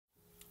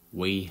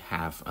we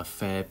have a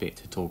fair bit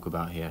to talk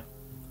about here.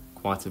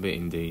 Quite a bit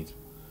indeed.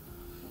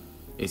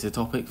 It's a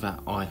topic that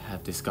I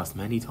have discussed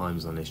many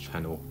times on this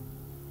channel,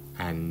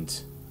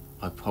 and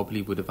I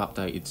probably would have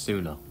updated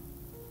sooner.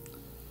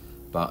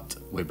 But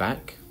we're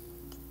back.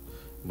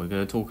 We're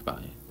going to talk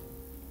about it.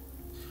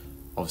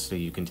 Obviously,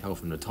 you can tell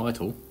from the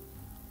title,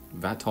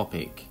 that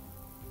topic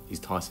is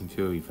Tyson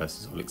Fury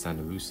versus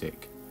Oleksandr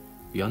Usyk,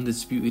 the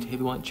undisputed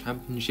heavyweight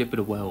championship of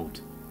the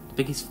world, the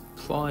biggest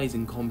prize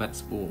in combat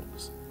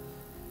sports.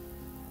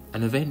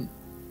 An event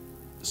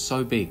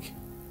so big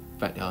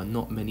that there are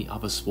not many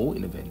other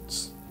sporting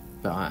events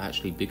that are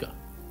actually bigger.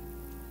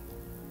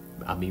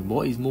 I mean,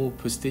 what is more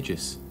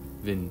prestigious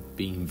than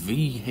being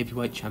the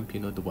heavyweight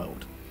champion of the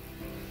world?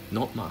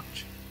 Not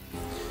much.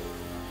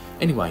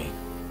 Anyway,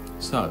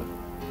 so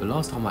the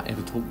last time I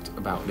ever talked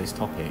about this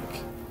topic,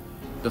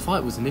 the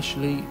fight was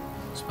initially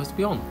supposed to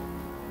be on.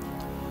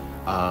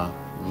 A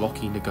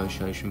rocky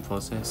negotiation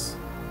process,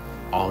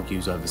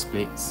 argues over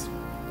splits,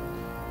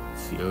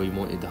 Fury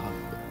wanted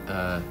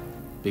the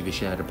bigger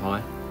share of the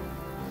pie,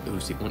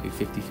 Usyk wanted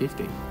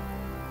 50-50.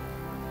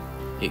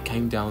 It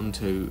came down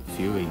to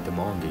Fury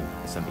demanding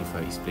a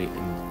 70-30 split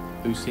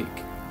and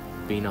Usyk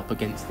being up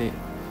against it,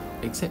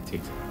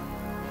 accepted.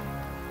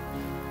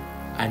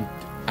 And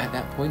at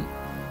that point,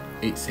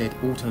 it said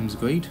all terms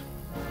agreed,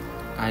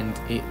 and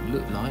it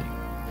looked like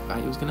that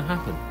it was going to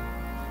happen.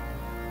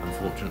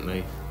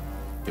 Unfortunately,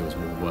 there was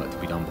more work to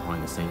be done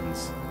behind the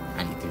scenes,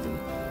 and it didn't.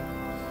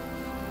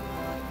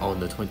 On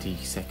the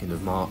 22nd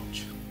of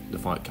March, the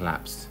fight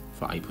collapsed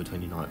for April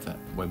 29th at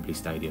Wembley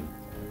Stadium.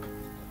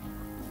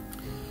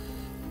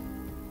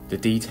 The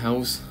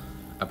details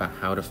about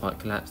how the fight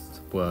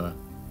collapsed were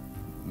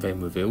then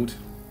revealed.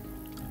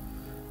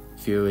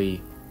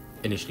 Fury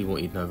initially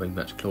wanted no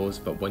rematch clause,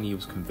 but when he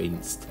was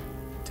convinced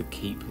to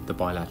keep the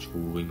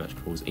bilateral rematch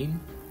clause in,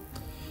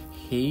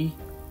 he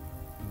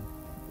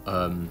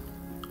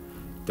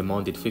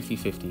demanded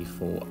 50-50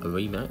 for a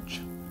rematch,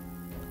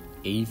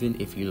 even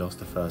if he lost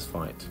the first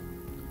fight.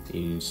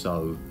 And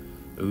so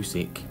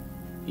Usyk,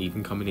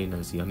 even coming in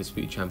as the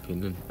undisputed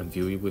champion and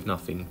Fury with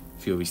nothing,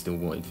 Fury still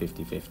wanted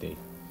 50-50.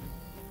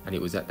 And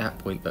it was at that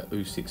point that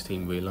Usyk's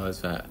team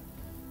realised that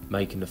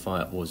making the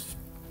fight was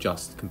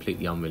just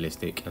completely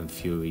unrealistic and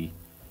Fury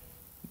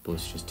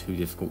was just too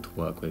difficult to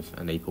work with,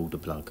 and they pulled the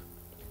plug.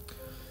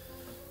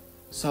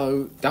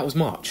 So that was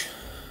March.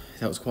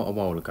 That was quite a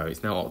while ago.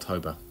 It's now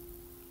October.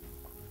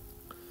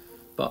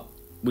 But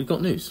we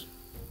got news.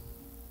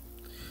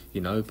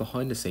 You know,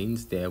 behind the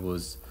scenes there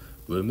was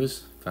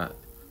rumours that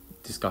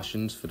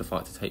discussions for the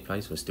fight to take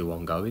place were still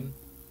ongoing.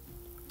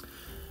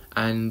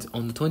 And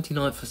on the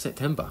 29th of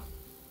September,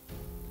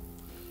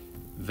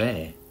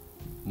 there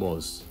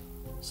was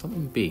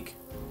something big.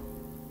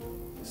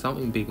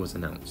 Something big was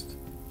announced.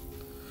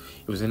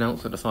 It was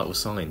announced that the fight was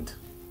signed.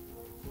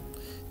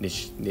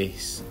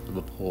 This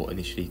report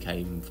initially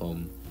came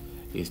from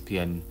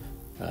ESPN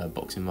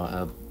boxing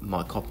writer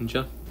Mike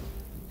Coppinger,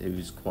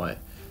 who's quite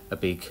a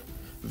big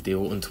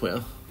deal on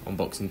Twitter, on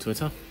boxing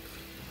Twitter.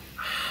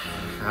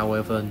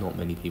 However, not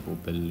many people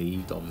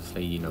believed.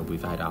 Obviously, you know,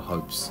 we've had our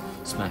hopes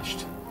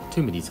smashed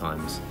too many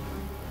times.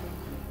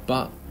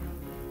 But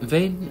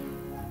then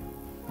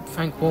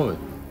Frank Warren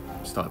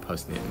started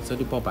posting it, and so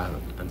did Bob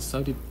Arum, and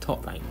so did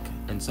Top Rank,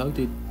 and so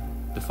did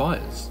the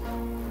fighters,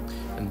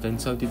 and then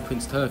so did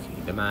Prince Turkey,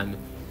 the man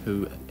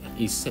who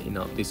is setting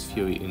up this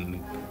Fury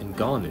in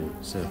Ngannou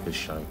circus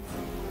show.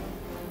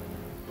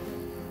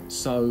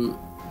 So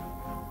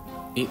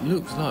it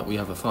looks like we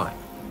have a fight,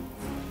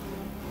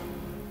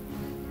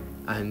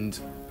 and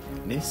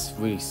this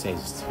really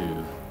says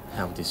to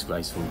how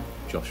disgraceful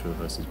Joshua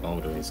versus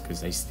Wilder is, because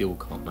they still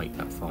can't make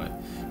that fight.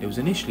 There was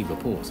initially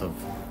reports of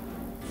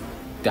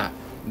that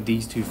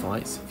these two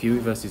fights, Fury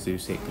versus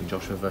Usyk and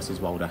Joshua versus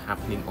Wilder,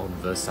 happening on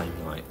the same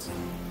night.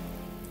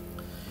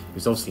 It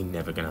was obviously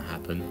never going to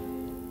happen.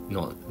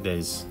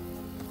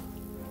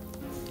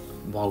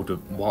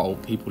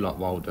 People like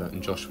Wilder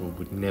and Joshua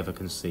would never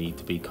concede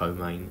to be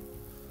co-main,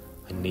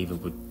 and neither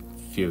would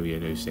Fury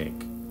and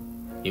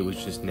Usyk. It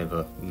was just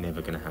never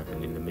going to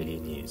happen in a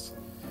million years.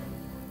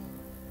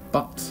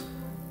 But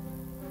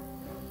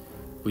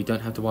we don't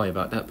have to worry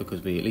about that,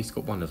 because we at least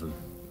got one of them.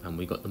 And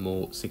we got the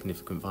more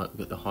significant fight, we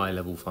got the higher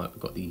level fight,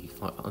 we got the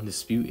fight for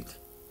undisputed.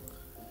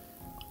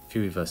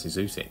 Fury versus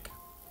Usyk.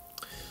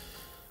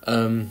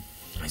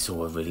 That's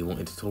all I really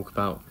wanted to talk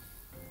about.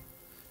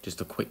 Just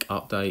a quick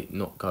update,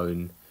 not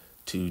going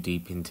too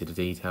deep into the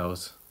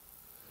details.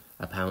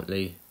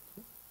 Apparently,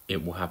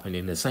 it will happen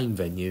in the same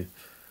venue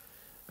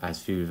as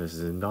Fury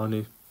versus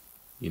Ngannou.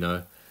 You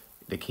know,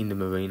 the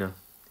Kingdom Arena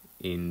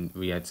in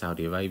Riyadh,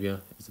 Saudi Arabia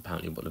is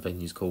apparently what the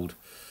venue's called.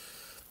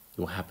 It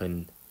will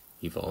happen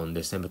either on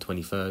December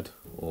 23rd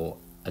or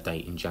a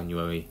date in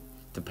January,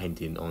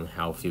 depending on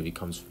how Fury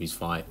comes through his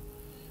fight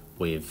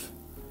with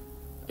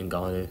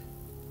Ngannou.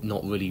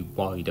 Not really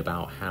worried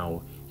about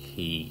how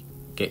he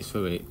gets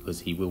through it, because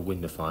he will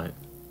win the fight.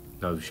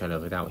 No shadow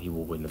of a doubt, he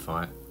will win the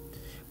fight.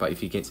 But if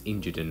he gets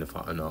injured in the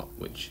fight or not,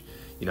 which,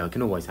 you know,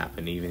 can always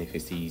happen, even if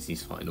it's the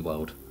easiest fight in the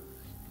world.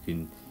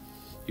 You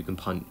you can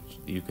punch,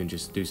 you can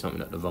just do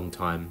something at the wrong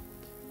time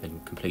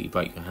and completely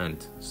break your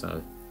hand.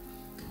 So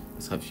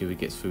let's hope Fury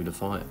gets through the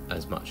fight.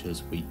 As much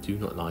as we do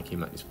not like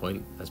him at this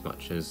point, as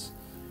much as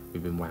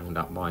we've been wound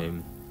up by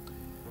him,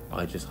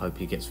 I just hope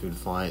he gets through the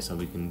fight so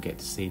we can get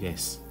to see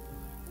this.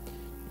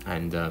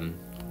 And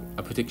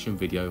a prediction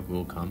video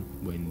will come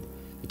when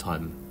the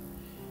time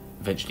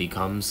eventually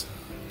comes,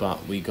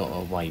 but we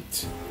gotta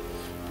wait.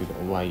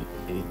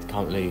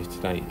 Currently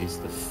today is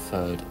the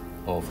 3rd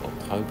of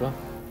October.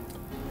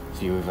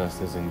 Fury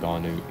versus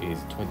Ngannou is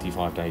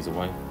 25 days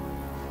away,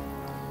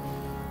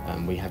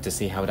 and we have to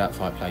see how that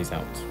fight plays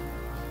out.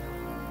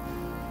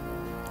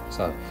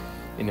 So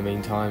in the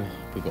meantime,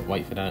 we've got to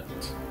wait for that.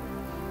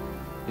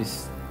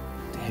 This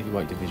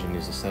heavyweight division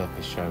is a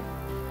circus show,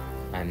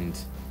 and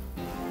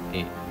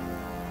it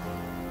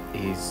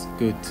is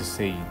good to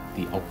see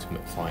the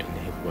ultimate fight in the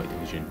heavyweight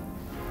division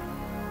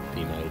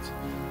be made,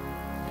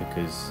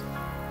 because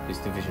this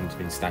division's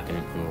been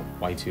stagnant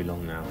for way too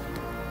long now.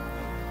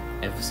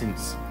 Ever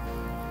since,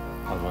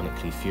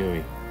 ironically,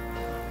 Fury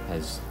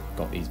has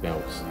got these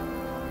belts,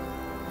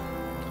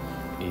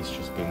 it's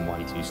just been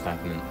way too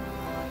stagnant,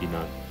 you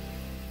know.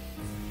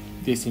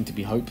 There seemed to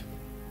be hope.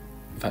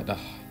 In fact, the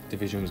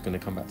division was going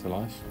to come back to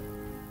life.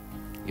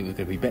 It was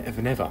going to be better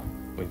than ever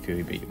when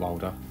Fury beat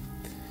Wilder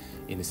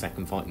in the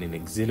second fight in an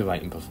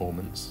exhilarating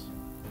performance.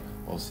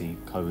 Obviously,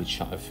 COVID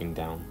shut everything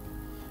down.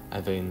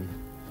 And then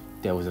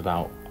there was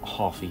about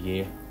half a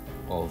year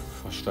of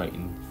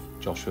frustrating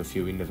Joshua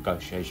Fury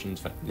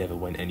negotiations that never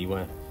went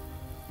anywhere.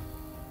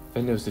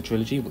 Then there was the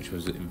trilogy, which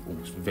was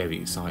very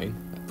exciting.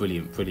 A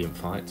brilliant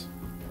fight.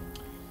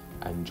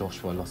 And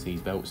Joshua lost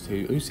his belts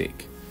to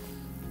Usyk.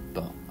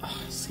 But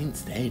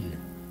since then,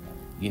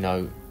 you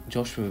know,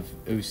 Joshua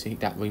Usyk,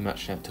 that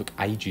rematch that took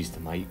ages to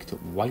make,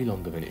 took way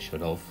longer than it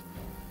should have.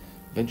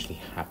 Eventually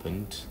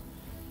happened.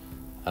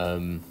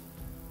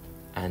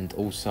 And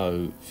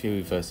also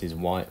Fury versus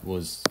White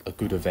was a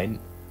good event,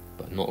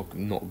 but not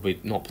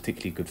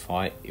particularly good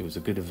fight. It was a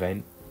good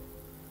event.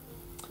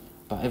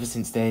 But ever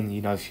since then,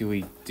 you know,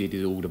 Fury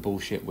did all the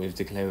bullshit with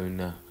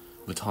declaring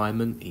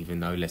retirement, even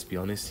though, let's be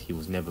honest, he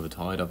was never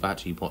retired. I've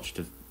actually watched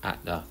it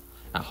at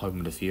home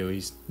with the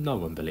Furies. No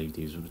one believed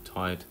he was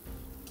retired.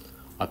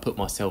 I put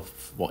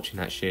myself watching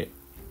that shit.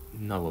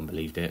 No one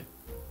believed it.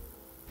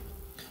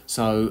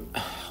 So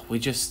we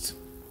just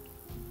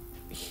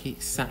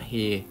sat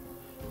here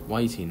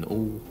waiting,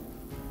 all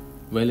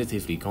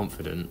relatively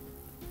confident,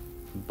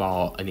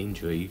 bar an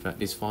injury, that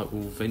this fight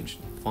will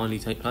finally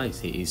take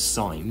place. It is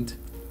signed.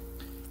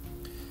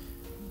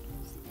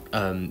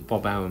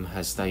 Bob Arum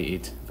has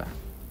stated that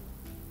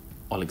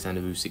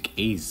Oleksandr Usyk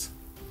is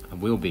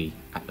and will be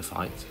at the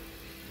fight.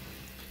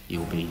 He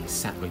will be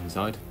sat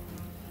ringside,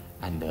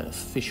 and the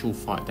official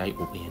fight date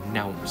will be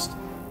announced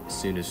as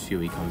soon as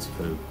Fury comes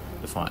through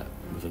the fight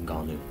with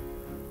Ngannou.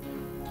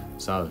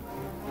 So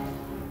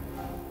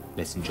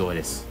let's enjoy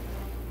this.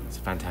 It's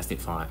a fantastic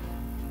fight.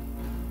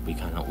 We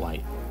cannot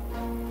wait.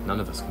 None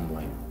of us can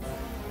wait.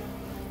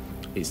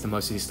 It's the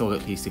most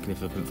historically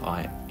significant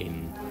fight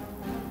in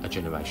a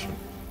generation.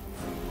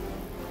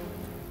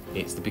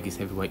 It's the biggest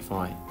heavyweight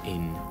fight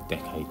in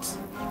decades.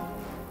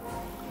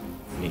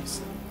 And it's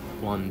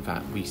one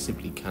that we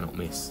simply cannot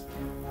miss.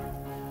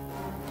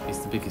 It's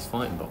the biggest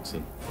fight in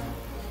boxing.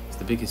 It's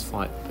the biggest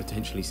fight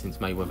potentially since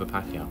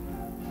Mayweather-Pacquiao.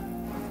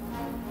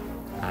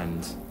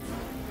 And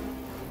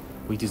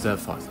we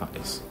deserve fights like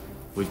this.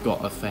 We've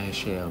got a fair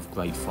share of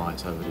great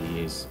fights over the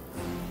years.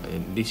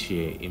 And this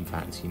year, in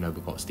fact, you know,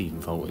 we've got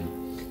Stephen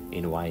Fulton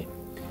in a way.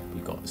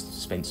 We've got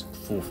Spence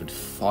Crawford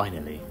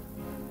finally.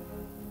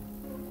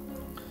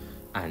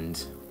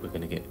 And we're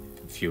going to get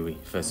Fury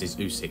versus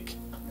Usyk.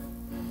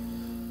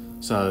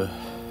 So,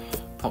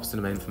 props to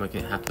the men for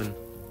making it happen.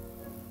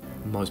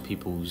 Most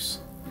people's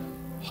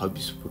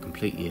hopes were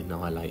completely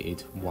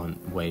annihilated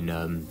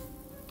when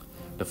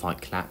the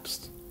fight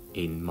collapsed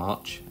in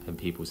March, and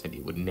people said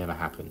it would never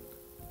happen.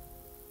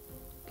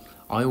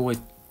 I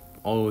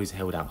always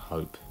held out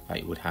hope that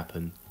it would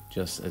happen,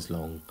 just as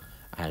long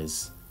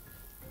as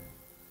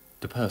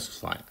the purse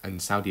was right,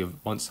 and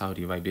once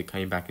Saudi Arabia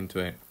came back into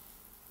it,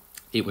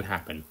 it would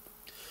happen.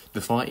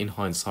 The fight, in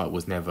hindsight,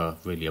 was never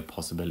really a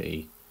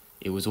possibility.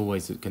 It was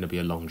always going to be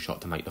a long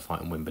shot to make the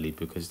fight in Wembley,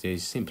 because there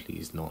simply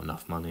is not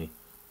enough money.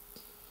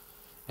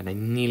 And they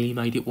nearly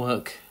made it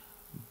work,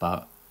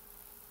 but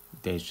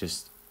there's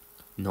just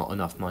not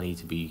enough money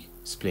to be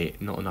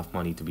split, not enough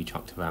money to be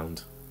chucked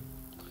around.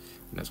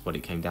 And that's what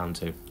it came down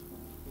to.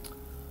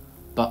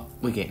 But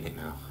we're getting it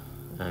now,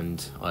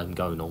 and I'm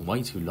going on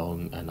way too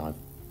long, and I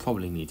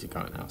probably need to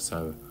go now,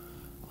 so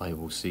I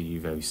will see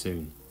you very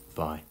soon.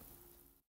 Bye.